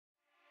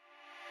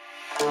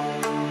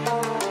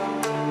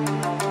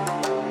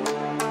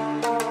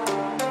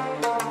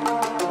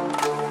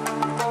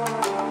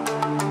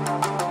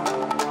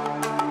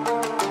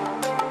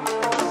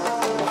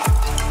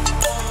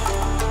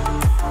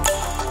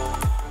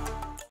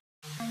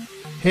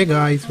Hey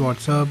guys,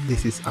 what's up?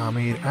 This is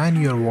Amir and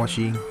you're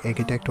watching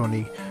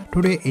Tectonic.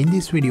 Today in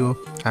this video,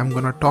 I'm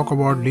gonna talk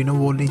about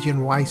Lenovo Legion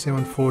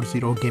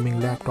Y740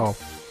 gaming laptop.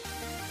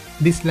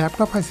 This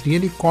laptop has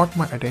really caught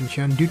my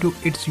attention due to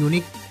its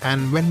unique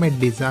and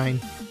well-made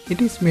design.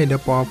 It is made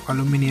up of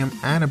aluminum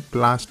and a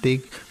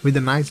plastic with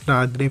a nice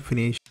dark grey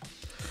finish.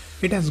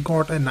 It has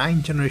got a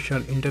 9th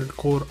generation Intel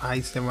Core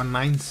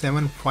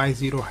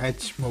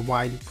i7-9750H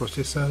mobile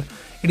processor.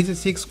 It is a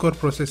 6-core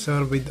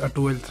processor with a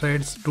 12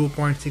 threads,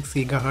 2.6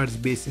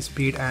 GHz base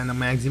speed and the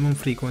maximum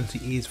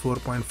frequency is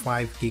 4.5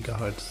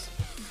 GHz.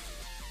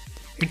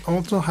 It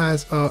also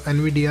has a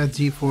Nvidia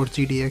GeForce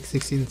GTX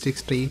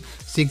 1660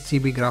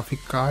 6GB graphic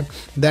card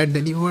that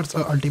delivers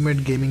a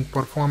ultimate gaming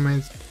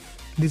performance.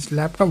 This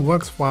laptop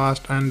works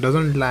fast and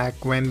doesn't lag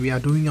when we are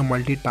doing a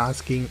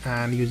multitasking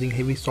and using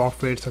heavy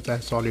software such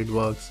as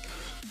SolidWorks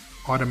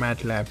or a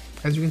MATLAB.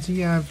 As you can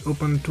see, I have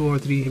opened 2 or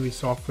 3 heavy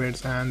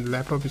softwares and the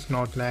laptop is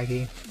not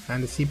lagging,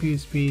 and the CPU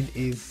speed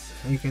is,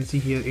 you can see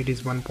here, it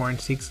is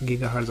 1.6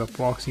 GHz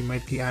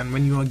approximately, and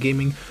when you are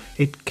gaming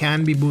it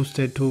can be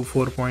boosted to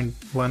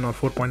 4.1 or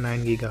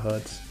 4.9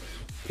 GHz.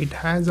 It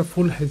has a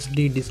full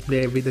HD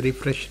display with a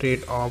refresh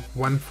rate of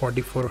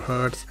 144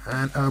 Hz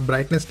and a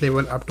brightness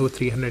level up to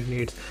 300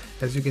 nits.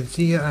 As you can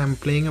see here, I am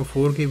playing a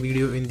 4K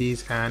video in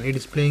this and it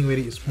is playing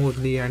very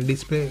smoothly and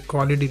display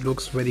quality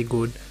looks very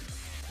good.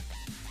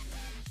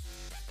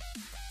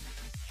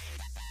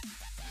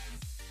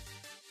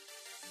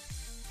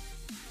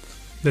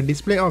 The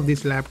display of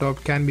this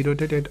laptop can be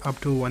rotated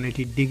up to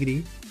 180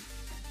 degrees.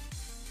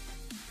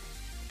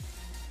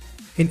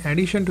 In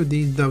addition to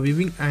this, the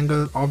viewing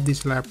angle of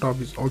this laptop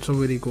is also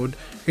very good.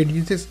 It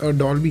uses a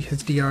Dolby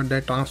HDR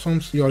that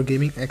transforms your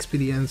gaming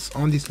experience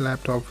on this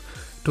laptop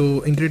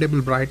to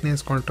incredible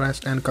brightness,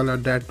 contrast and color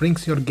that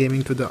brings your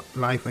gaming to the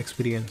live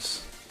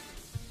experience.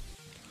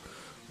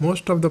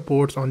 Most of the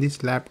ports on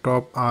this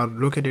laptop are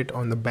located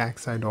on the back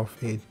side of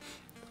it.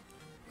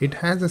 It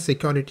has a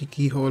security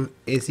keyhole,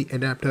 AC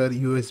adapter,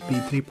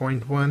 USB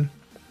 3.1,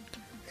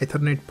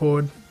 Ethernet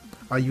port,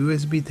 a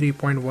USB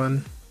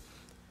 3.1,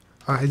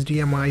 a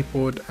HDMI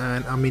port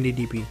and a mini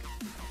DP.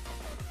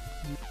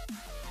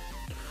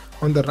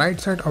 On the right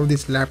side of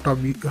this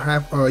laptop you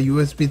have a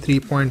USB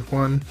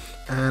 3.1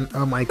 and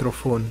a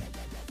microphone.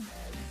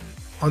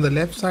 On the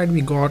left side we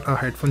got a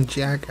headphone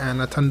jack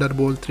and a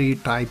Thunderbolt 3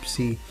 Type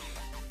C.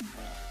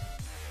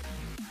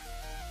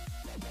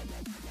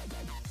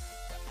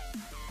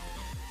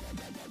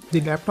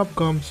 The laptop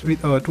comes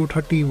with a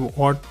 230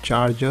 watt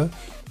charger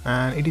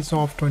and it is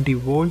of 20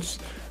 volts.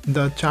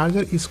 The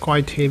charger is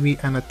quite heavy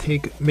and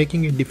thick,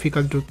 making it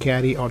difficult to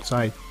carry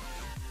outside.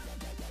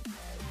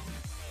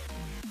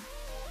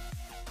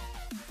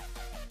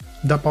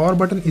 The power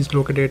button is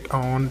located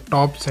on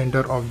top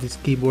center of this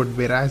keyboard,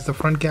 whereas the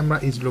front camera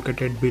is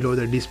located below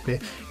the display.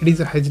 It is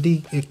a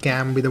HD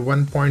cam with a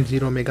 1.0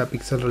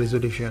 megapixel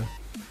resolution.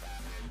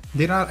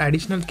 There are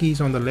additional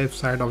keys on the left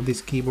side of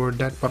this keyboard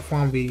that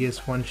perform various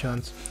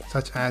functions,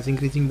 such as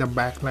increasing the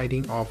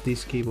backlighting of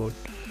this keyboard.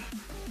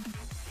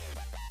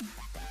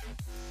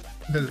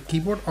 The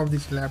keyboard of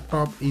this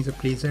laptop is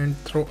pleasant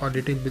through a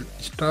little bit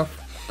stuff.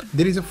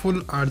 There is a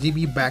full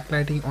RGB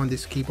backlighting on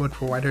this keyboard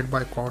provided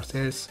by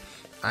Corsair's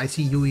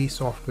ICUE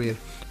software.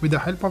 With the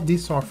help of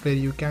this software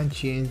you can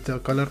change the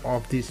color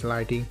of this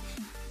lighting.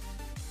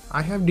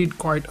 I have did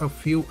quite a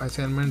few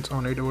assignments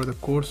on it over the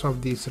course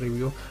of this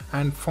review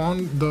and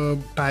found the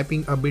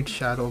typing a bit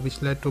shallow,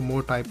 which led to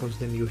more typos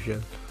than usual.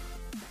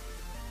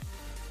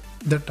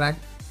 The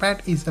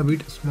trackpad is a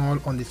bit small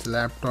on this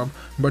laptop,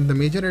 but the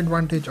major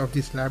advantage of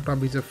this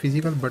laptop is the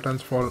physical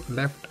buttons for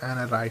left and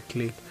a right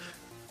click.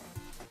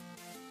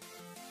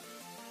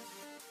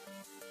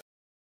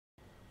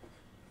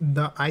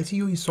 The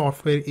ICUE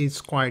software is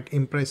quite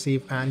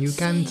impressive and you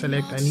can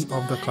select any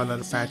of the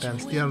color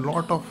patterns. There are a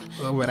lot of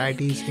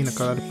varieties in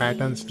color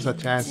patterns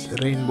such as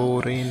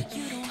rainbow, rain,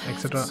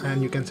 etc.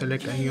 and you can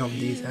select any of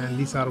these and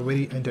these are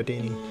very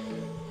entertaining.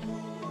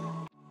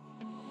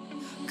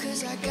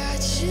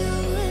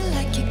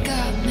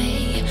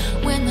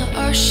 When the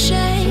earth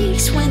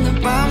shakes, when the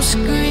bombs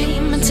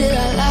scream, until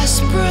our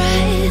last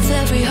breath,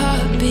 every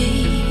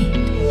heartbeat.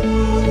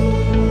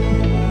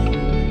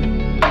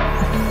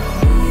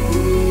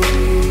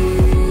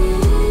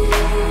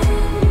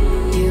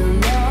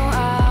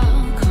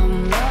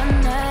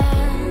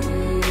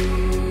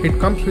 It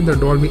comes with the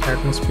Dolby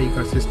Atmos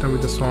speaker system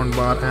with a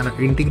soundbar and an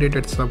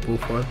integrated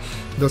subwoofer.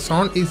 The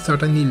sound is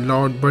certainly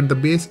loud, but the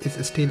bass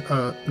is still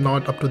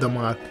not up to the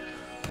mark.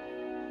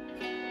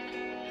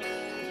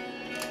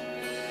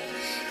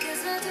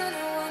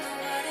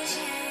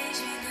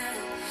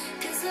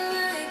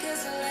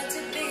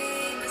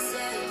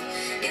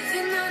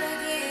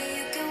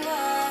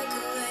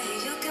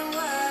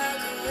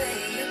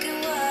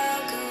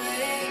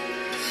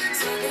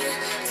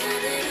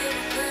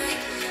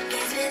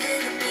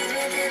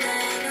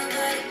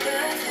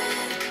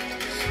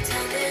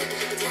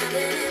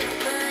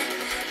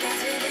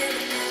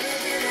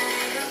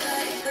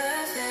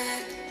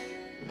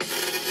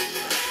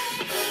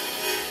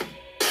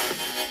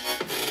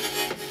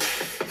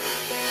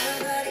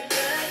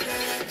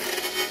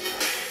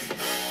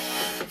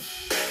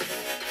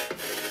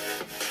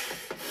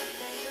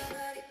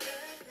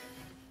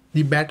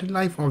 The battery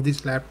life of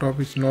this laptop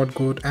is not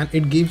good, and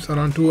it gives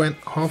around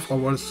 2.5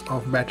 hours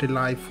of battery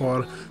life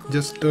for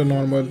just a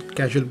normal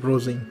casual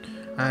browsing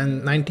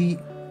and 90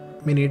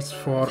 minutes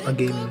for a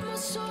gaming.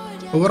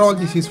 Overall,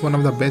 this is one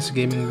of the best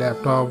gaming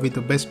laptop with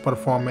the best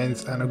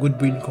performance and a good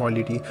build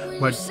quality,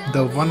 but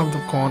the one of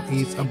the con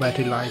is a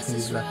battery life in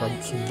this laptop.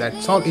 So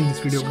that's all in this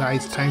video,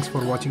 guys. Thanks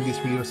for watching this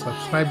video.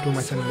 Subscribe to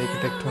my channel,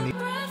 Tech Tony.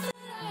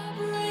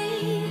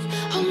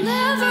 I'll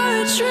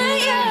never dream.